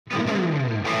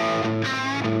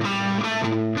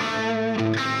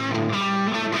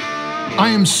I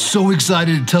am so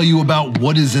excited to tell you about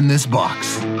what is in this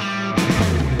box.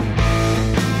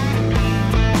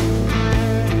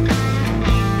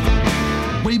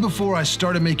 Before I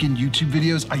started making YouTube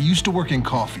videos, I used to work in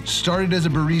coffee. Started as a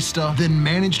barista, then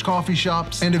managed coffee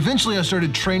shops, and eventually I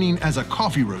started training as a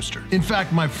coffee roaster. In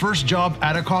fact, my first job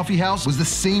at a coffee house was the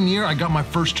same year I got my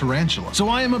first tarantula. So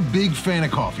I am a big fan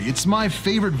of coffee. It's my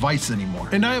favorite vice anymore.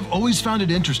 And I have always found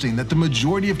it interesting that the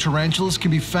majority of tarantulas can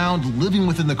be found living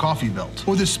within the coffee belt,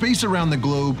 or the space around the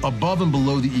globe above and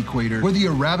below the equator, where the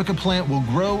Arabica plant will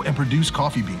grow and produce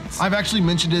coffee beans. I've actually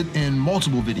mentioned it in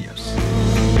multiple videos.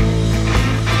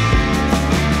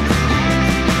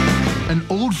 An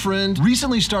old friend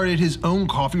recently started his own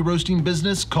coffee roasting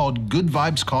business called Good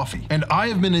Vibes Coffee, and I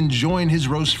have been enjoying his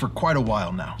roast for quite a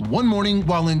while now. One morning,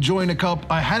 while enjoying a cup,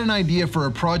 I had an idea for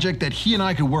a project that he and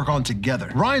I could work on together.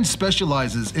 Ryan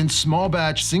specializes in small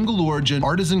batch, single origin,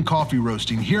 artisan coffee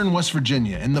roasting here in West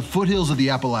Virginia in the foothills of the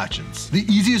Appalachians. The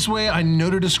easiest way I know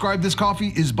to describe this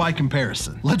coffee is by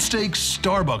comparison. Let's take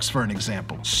Starbucks for an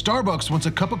example. Starbucks wants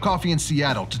a cup of coffee in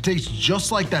Seattle to taste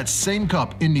just like that same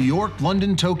cup in New York,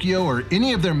 London, Tokyo, or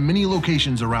any of their many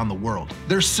locations around the world.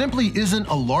 There simply isn't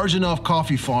a large enough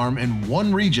coffee farm in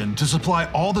one region to supply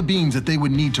all the beans that they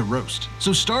would need to roast.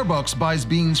 So Starbucks buys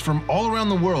beans from all around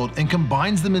the world and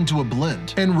combines them into a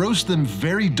blend and roasts them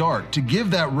very dark to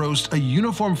give that roast a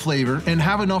uniform flavor and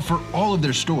have enough for all of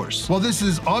their stores. While this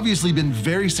has obviously been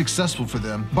very successful for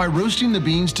them, by roasting the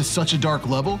beans to such a dark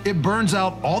level, it burns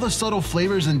out all the subtle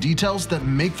flavors and details that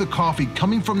make the coffee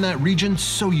coming from that region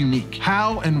so unique.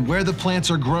 How and where the plants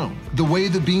are grown, the way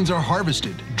the beans are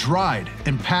harvested, dried,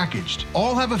 and packaged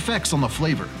all have effects on the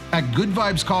flavor. At Good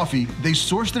Vibes Coffee, they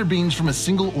source their beans from a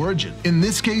single origin, in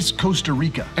this case Costa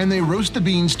Rica, and they roast the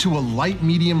beans to a light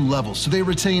medium level so they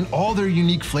retain all their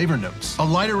unique flavor notes. A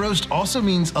lighter roast also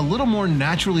means a little more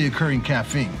naturally occurring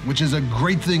caffeine, which is a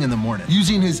great thing in the morning.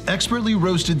 Using his expertly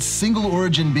roasted single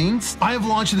origin beans, I have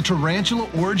launched the Tarantula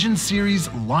Origin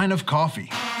Series line of coffee.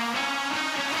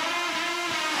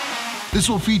 This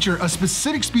will feature a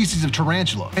specific species of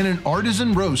tarantula and an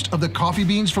artisan roast of the coffee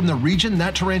beans from the region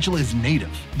that tarantula is native.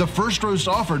 The first roast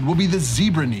offered will be the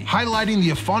Zebra Knee, highlighting the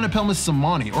Aphonopelma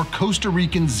seemanni or Costa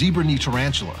Rican Zebra Knee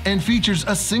tarantula, and features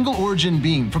a single origin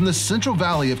bean from the Central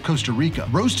Valley of Costa Rica,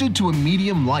 roasted to a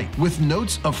medium light with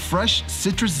notes of fresh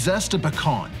citrus zest and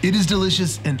pecan. It is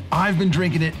delicious and I've been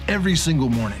drinking it every single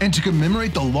morning. And to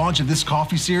commemorate the launch of this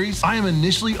coffee series, I am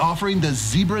initially offering the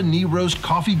Zebra Knee Roast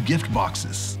coffee gift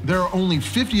boxes. There are only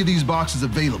 50 of these boxes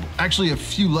available. Actually, a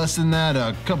few less than that.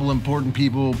 A couple important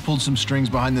people pulled some strings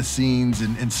behind the scenes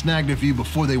and snagged a few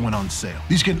before they went on sale.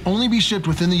 These can only be shipped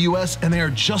within the US and they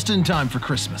are just in time for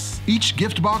Christmas. Each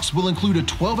gift box will include a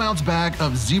 12-ounce bag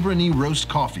of Zebra Knee Roast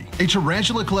coffee, a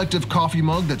Tarantula Collective coffee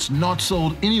mug that's not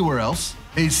sold anywhere else,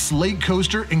 a slate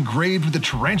coaster engraved with the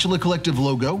Tarantula Collective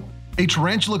logo, a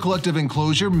Tarantula Collective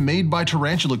enclosure made by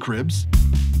Tarantula Cribs,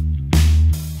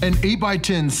 an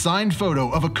 8x10 signed photo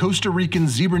of a Costa Rican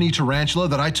Zebra Knee tarantula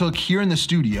that I took here in the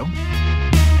studio,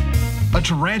 a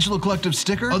Tarantula Collective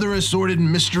sticker, other assorted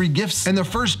mystery gifts, and the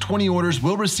first 20 orders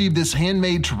will receive this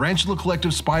handmade Tarantula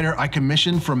Collective spider I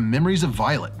commissioned from Memories of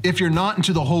Violet. If you're not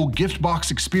into the whole gift box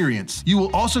experience, you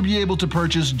will also be able to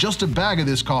purchase just a bag of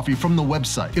this coffee from the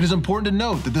website. It is important to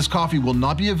note that this coffee will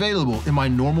not be available in my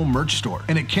normal merch store,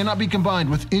 and it cannot be combined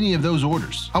with any of those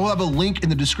orders. I will have a link in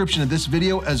the description of this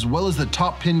video as well as the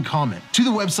top pinned comment to the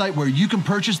website where you can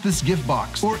purchase this gift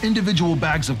box or individual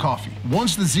bags of coffee.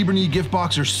 Once the Zebra Knee gift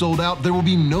box are sold out, there will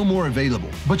be no more available,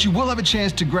 but you will have a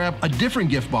chance to grab a different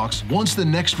gift box once the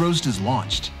next roast is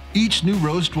launched. Each new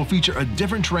roast will feature a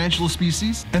different tarantula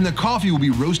species, and the coffee will be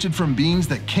roasted from beans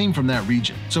that came from that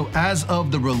region. So as of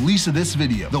the release of this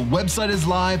video, the website is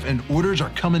live and orders are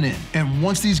coming in. And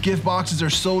once these gift boxes are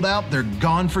sold out, they're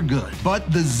gone for good.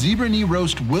 But the Zebra Knee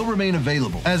roast will remain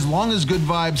available as long as Good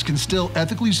Vibes can still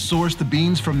ethically source the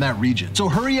beans from that region. So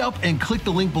hurry up and click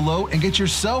the link below and get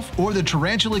yourself or the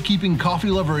tarantula keeping coffee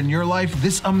lover in your life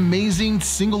this amazing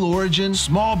single origin,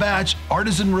 small batch,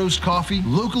 artisan roast coffee,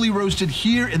 locally roasted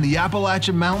here in the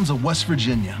Appalachian Mountains of West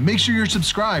Virginia. Make sure you're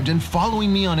subscribed and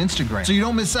following me on Instagram so you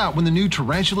don't miss out when the new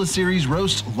Tarantula Series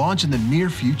roasts launch in the near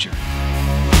future.